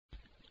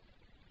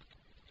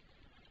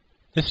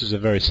This is a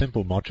very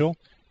simple module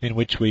in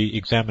which we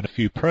examine a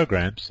few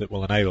programs that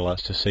will enable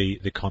us to see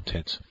the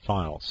contents of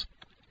files.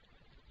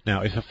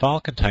 Now, if a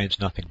file contains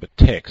nothing but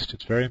text,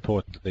 it's very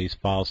important that these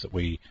files that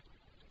we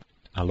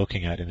are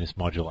looking at in this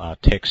module are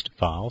text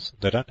files.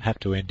 They don't have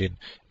to end in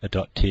a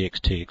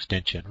 .txt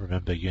extension.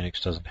 Remember,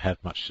 Unix doesn't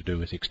have much to do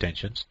with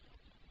extensions.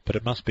 But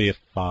it must be a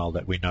file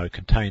that we know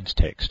contains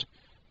text,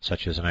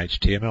 such as an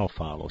HTML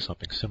file or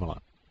something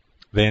similar.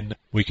 Then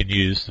we can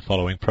use the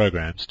following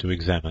programs to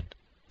examine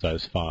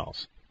those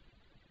files.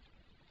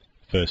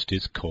 First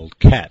is called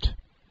cat.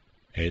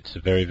 It's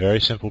a very, very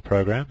simple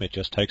program. It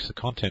just takes the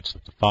contents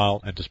of the file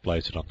and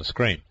displays it on the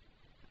screen.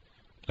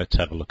 Let's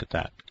have a look at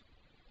that.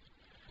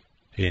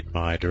 In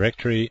my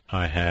directory,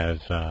 I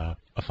have a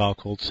file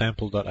called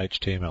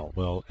sample.html.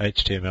 Well,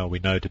 HTML we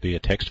know to be a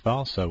text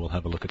file, so we'll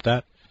have a look at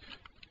that.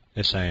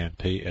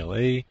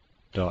 sample.html.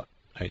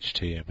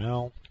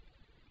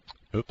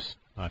 Oops,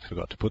 I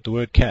forgot to put the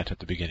word cat at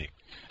the beginning.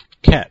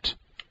 Cat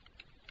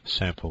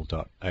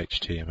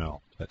sample.html.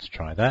 Let's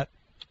try that.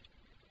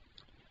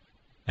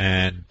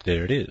 And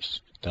there it is.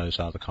 Those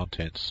are the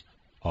contents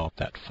of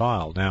that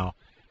file. Now,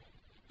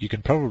 you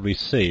can probably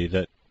see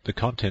that the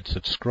contents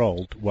have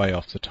scrolled way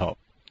off the top.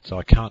 So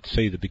I can't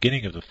see the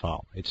beginning of the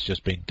file. It's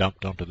just been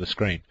dumped onto the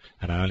screen,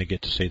 and I only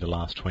get to see the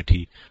last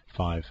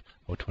 25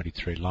 or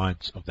 23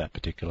 lines of that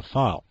particular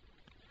file.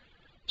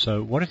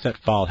 So what if that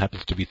file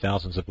happens to be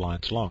thousands of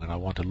lines long and I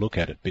want to look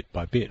at it bit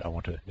by bit? I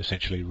want to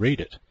essentially read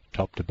it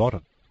top to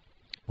bottom.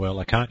 Well,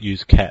 I can't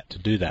use cat to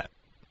do that.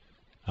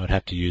 I would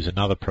have to use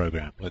another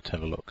program. Let's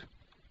have a look.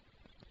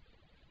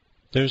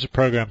 There's a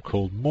program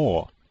called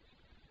More,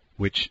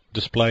 which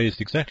displays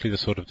exactly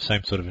the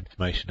same sort of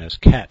information as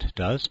cat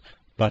does,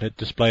 but it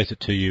displays it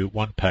to you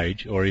one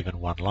page or even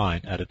one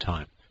line at a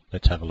time.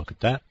 Let's have a look at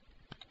that.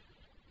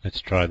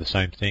 Let's try the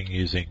same thing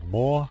using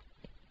More,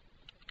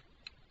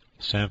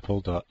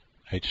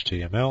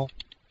 sample.html,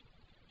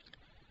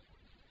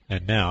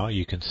 and now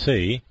you can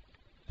see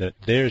that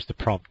there's the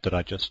prompt that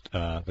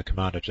the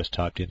command I just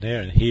typed in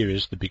there, and here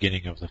is the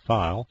beginning of the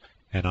file,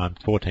 and I'm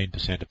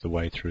 14% of the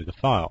way through the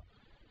file.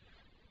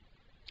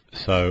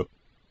 So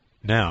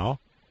now,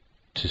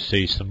 to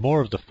see some more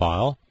of the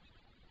file,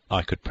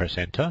 I could press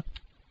enter.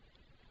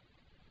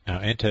 Now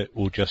enter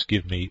will just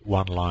give me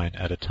one line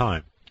at a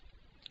time.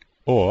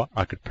 Or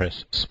I could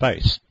press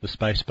space, the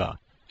space bar,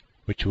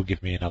 which will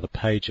give me another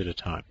page at a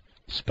time.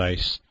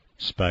 Space,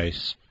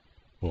 space,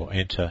 or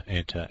enter,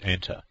 enter,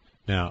 enter.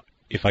 Now,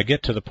 if I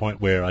get to the point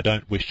where I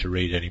don't wish to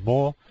read any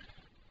more,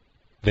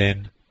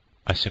 then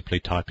I simply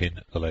type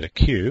in the letter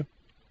Q,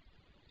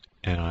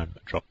 and I'm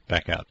dropped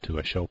back out to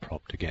a shell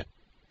prompt again.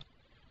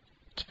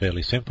 It's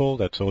fairly simple.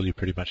 That's all you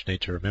pretty much need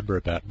to remember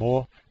about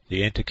More: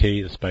 the enter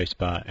key, the space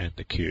bar, and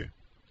the Q.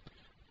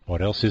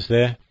 What else is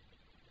there?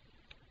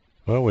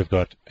 Well, we've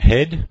got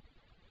head,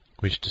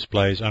 which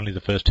displays only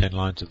the first 10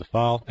 lines of the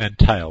file, and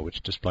tail,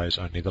 which displays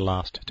only the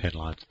last 10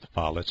 lines of the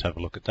file. Let's have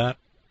a look at that.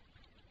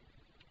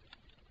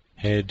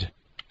 Head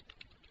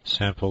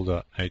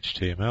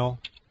sample.html,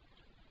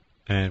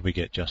 and we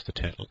get just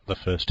the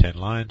first 10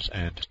 lines,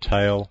 and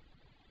tail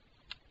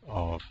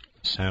of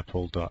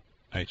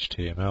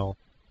sample.html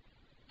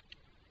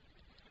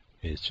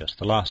is just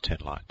the last 10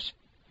 lines.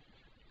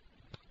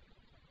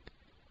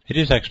 It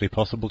is actually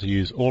possible to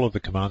use all of the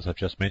commands I've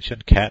just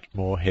mentioned, cat,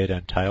 more, head,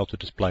 and tail, to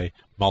display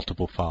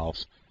multiple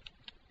files.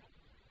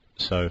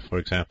 So, for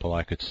example,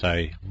 I could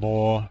say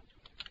more,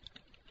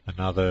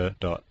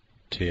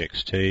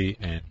 another.txt,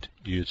 and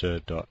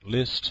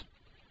user.list,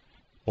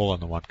 all on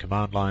the one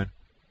command line.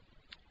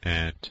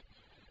 And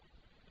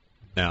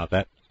now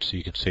so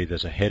you can see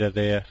there's a header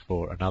there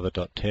for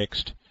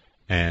another.txt,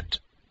 and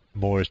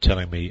more is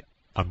telling me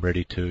I'm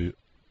ready to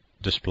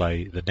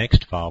display the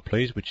next file,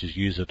 please, which is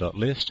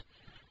user.list.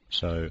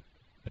 So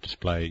I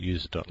display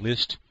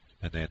user.list,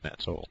 and then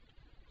that's all.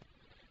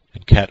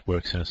 And cat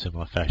works in a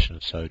similar fashion,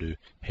 and so do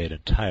head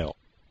and tail.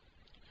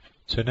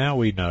 So now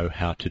we know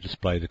how to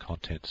display the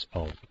contents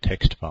of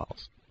text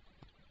files.